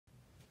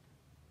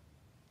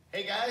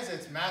Hey guys,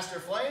 it's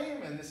Master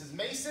Flame, and this is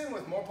Mason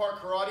with Moorpark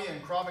Karate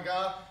and Krav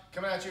Maga,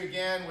 coming at you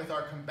again with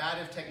our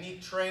combative technique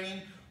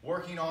training,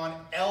 working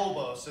on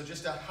elbows. So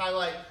just to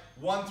highlight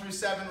 1 through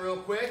 7 real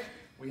quick,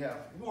 we have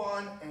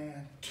 1 and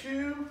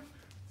 2,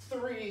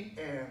 3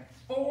 and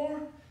 4,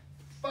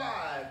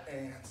 5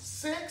 and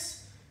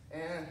 6,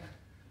 and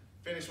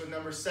finish with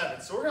number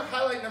 7. So we're going to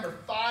highlight number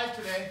 5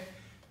 today,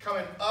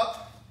 coming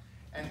up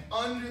and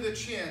under the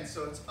chin.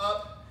 So it's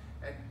up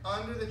and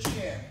under the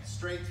chin,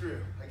 straight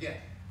through. Again.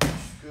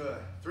 Good.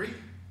 3.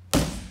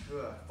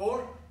 Good.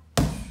 4.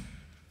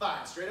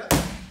 5. Straight up.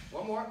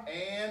 1 more.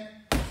 And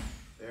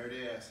there it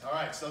is. All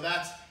right. So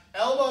that's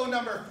elbow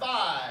number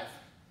 5.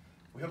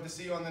 We hope to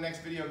see you on the next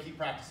video. Keep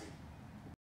practicing.